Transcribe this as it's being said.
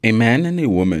A man and a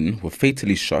woman were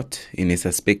fatally shot in a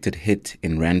suspected hit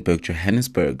in Randburg,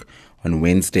 Johannesburg on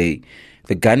Wednesday.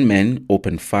 The gunman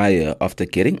opened fire after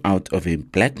getting out of a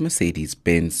black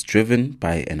Mercedes-Benz driven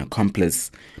by an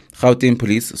accomplice. Gauteng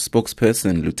police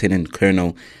spokesperson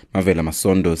Lt-Col Mavela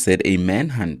Masondo said a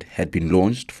manhunt had been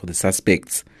launched for the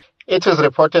suspects. It is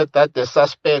reported that the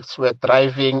suspects were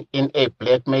driving in a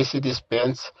black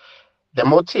Mercedes-Benz. The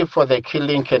motive for the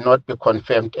killing cannot be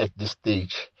confirmed at this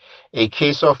stage. A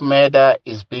case of murder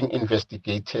is being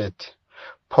investigated.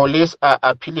 Police are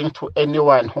appealing to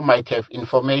anyone who might have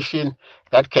information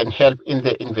that can help in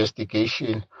the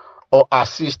investigation or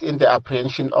assist in the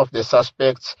apprehension of the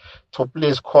suspects to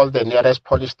please call the nearest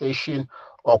police station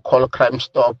or call Crime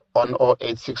Stop on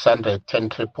 08600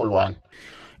 10111.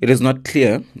 It is not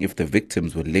clear if the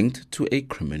victims were linked to a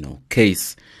criminal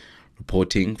case.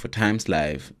 Reporting for Times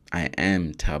Live, I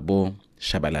am Thabo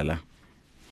Shabalala.